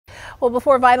Well,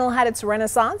 before vinyl had its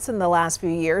renaissance in the last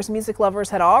few years, music lovers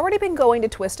had already been going to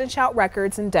Twist and Shout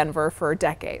Records in Denver for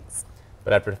decades.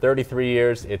 But after 33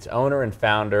 years, its owner and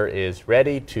founder is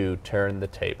ready to turn the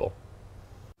table.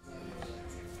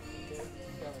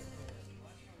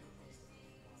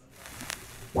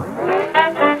 Paul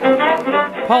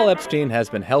Epstein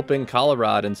has been helping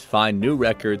Coloradans find new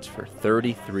records for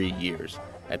 33 years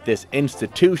at this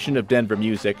institution of Denver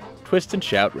music, Twist and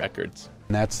Shout Records.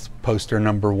 And that's poster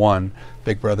number 1,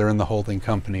 Big Brother and the Holding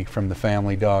Company from the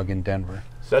Family Dog in Denver.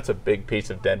 So that's a big piece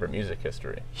of Denver music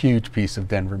history. Huge piece of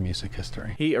Denver music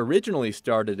history. He originally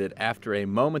started it after a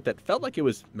moment that felt like it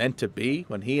was meant to be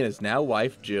when he and his now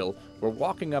wife, Jill, were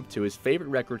walking up to his favorite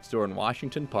record store in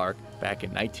Washington Park back in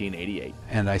 1988.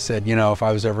 And I said, you know, if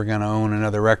I was ever going to own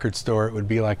another record store, it would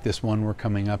be like this one we're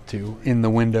coming up to. In the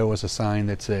window was a sign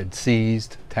that said,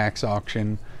 seized, tax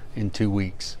auction in 2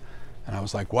 weeks. And I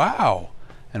was like, wow.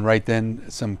 And right then,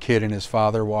 some kid and his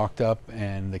father walked up,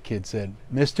 and the kid said,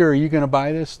 "Mister, are you going to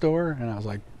buy this store?" And I was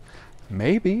like,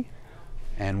 maybe.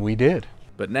 And we did.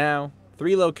 But now,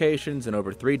 3 locations and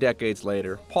over 3 decades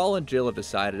later, Paul and Jill have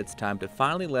decided it's time to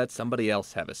finally let somebody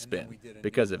else have a spin.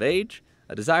 Because of age,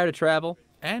 a desire to travel,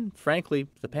 and frankly,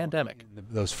 the pandemic.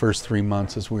 Those first 3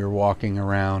 months as we were walking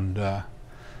around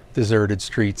deserted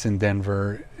streets in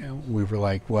Denver, we were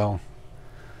like, well,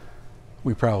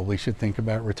 we probably should think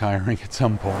about retiring at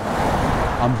some point.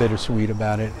 I'm bittersweet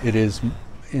about it. It is, and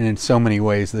in so many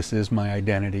ways, this is my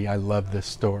identity. I love this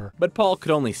store. But Paul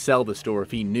could only sell the store if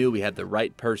he knew he had the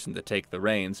right person to take the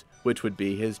reins, which would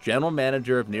be his general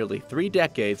manager of nearly 3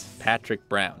 decades, Patrick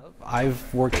Brown.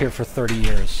 I've worked here for 30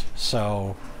 years,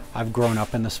 so I've grown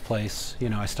up in this place. You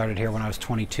know, I started here when I was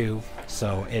 22,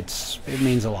 so it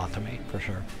means a lot to me, for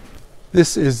sure.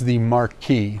 This is the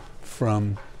marquee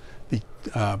from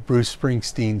Bruce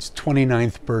Springsteen's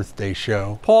 29th birthday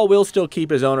show. Paul will still keep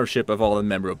his ownership of all the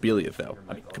memorabilia, though.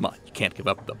 I mean, come on, you can't give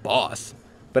up the boss.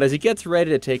 But as he gets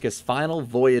ready to take his final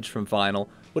voyage from vinyl,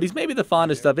 what he's maybe the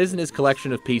fondest of isn't his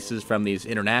collection of pieces from these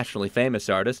internationally famous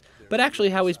artists, but actually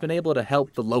how he's been able to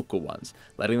help the local ones,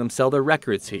 letting them sell their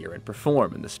records here and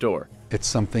perform in the store. It's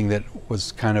something that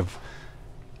was kind of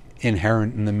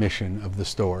inherent in the mission of the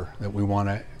store, that we want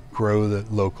to grow the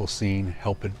local scene,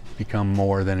 help it become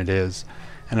more than it is.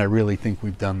 And I really think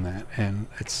we've done that. And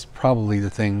it's probably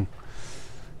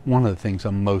one of the things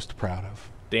I'm most proud of.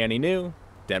 Danny New,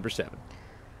 Denver 7.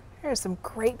 There's some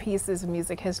great pieces of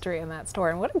music history in that store,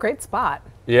 and what a great spot.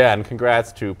 Yeah, and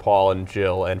congrats to Paul and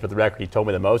Jill. And for the record, he told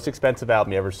me the most expensive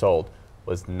album he ever sold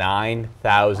was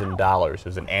 $9,000. It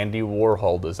was an Andy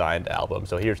Warhol designed album.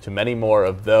 So here's to many more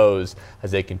of those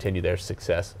as they continue their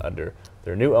success under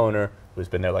their new owner, who's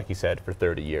been there, like he said, for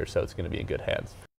 30 years. So it's going to be in good hands.